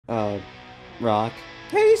Rock.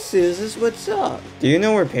 Hey, Scissors, what's up? Do you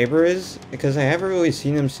know where Paper is? Because I haven't really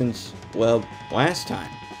seen him since, well, last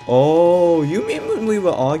time. Oh, you mean when we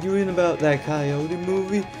were arguing about that Coyote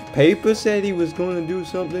movie? Paper said he was going to do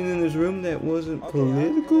something in his room that wasn't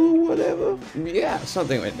political or whatever? Yeah,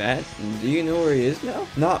 something like that. Do you know where he is now?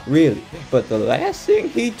 Not really, but the last thing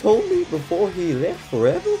he told me before he left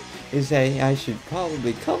forever is that I should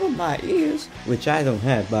probably cover my ears, which I don't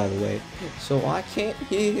have, by the way, so I can't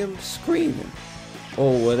hear him screaming.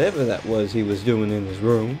 Or whatever that was he was doing in his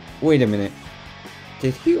room. Wait a minute.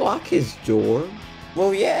 Did he lock his door?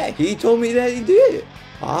 Well, yeah, he told me that he did.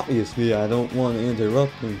 Obviously, I don't want to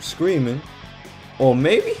interrupt him screaming. Or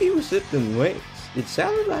maybe he was lifting weights. It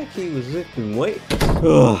sounded like he was lifting weights.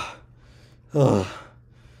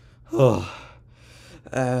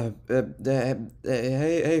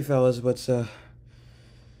 Hey fellas, what's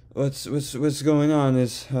going on?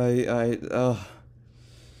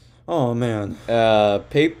 Oh man.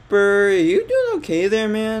 Paper, you doing okay there,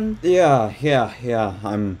 man? Yeah.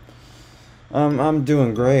 I'm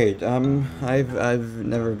doing great. I've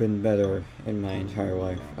never been better in my entire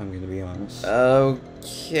life, I'm gonna be honest.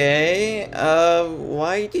 Okay,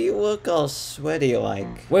 why do you look all sweaty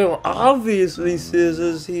like? Well, obviously,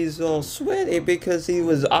 Scissors, he's all sweaty because he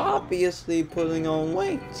was obviously putting on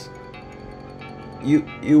weights.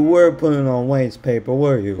 You were putting on weights, Paper,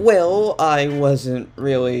 were you? Well, I wasn't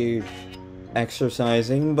really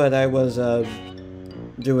exercising, but I was,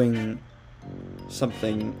 doing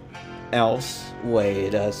something else.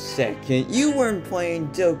 Wait a second, you weren't playing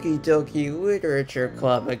Doki Doki Literature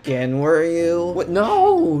Club again, were you? What?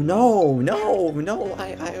 No,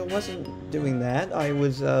 I wasn't doing that. I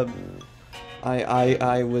was, I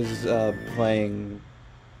was, playing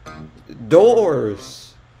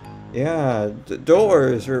Doors. Yeah,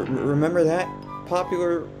 Doors, remember that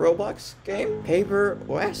popular Roblox game? Paper,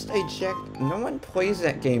 last I checked, no one plays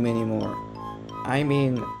that game anymore. I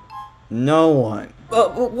mean, no one.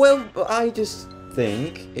 Well, I just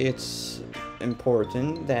think it's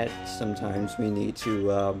important that sometimes we need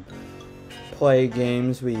to, play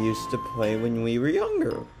games we used to play when we were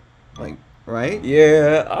younger. Like, right?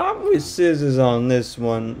 Yeah, I'm with Scissors on this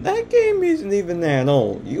one. That game isn't even that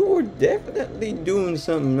old. You were definitely doing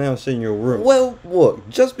something else in your room. Well, look,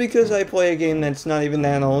 just because I play a game that's not even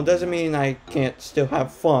that old doesn't mean I can't still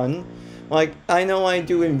have fun. Like, I know I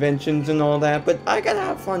do inventions and all that, but I gotta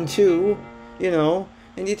have fun too. You know,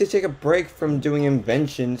 I need to take a break from doing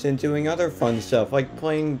inventions and doing other fun stuff, like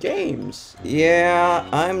playing games. Yeah,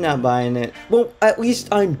 I'm not buying it. Well, at least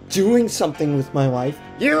I'm doing something with my life.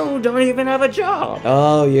 You don't even have a job.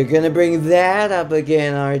 Oh, you're gonna bring that up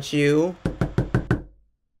again, aren't you?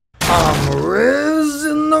 I'm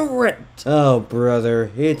raising the rent. Oh,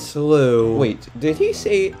 brother, it's Lou. Wait, did he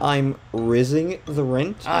say I'm raising the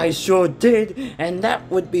rent? I sure did, and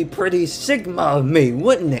that would be pretty Sigma of me,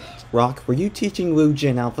 wouldn't it? Rock, were you teaching Lou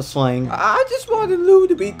Gen Alpha slang? I just wanted Lou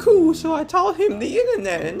to be cool, so I taught him the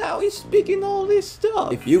internet, and now he's speaking all this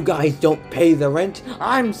stuff. If you guys don't pay the rent,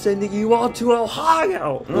 I'm sending you all to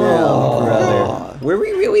Ohio. Oh, brother. Were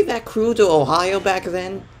we really that cruel to Ohio back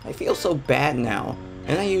then? I feel so bad now.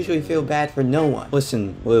 And I usually feel bad for no one.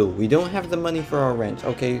 Listen, Lou, we don't have the money for our rent,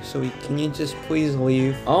 okay? So can you just please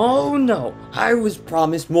leave? Oh no, I was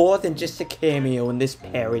promised more than just a cameo in this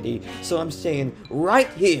parody, so I'm staying right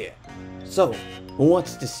here. So, who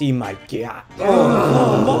wants to see my cat?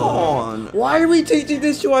 Oh, come on! Why are we teaching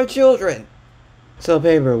this to our children? So,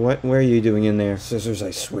 Paper, what are you doing in there? Scissors,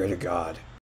 I swear to God.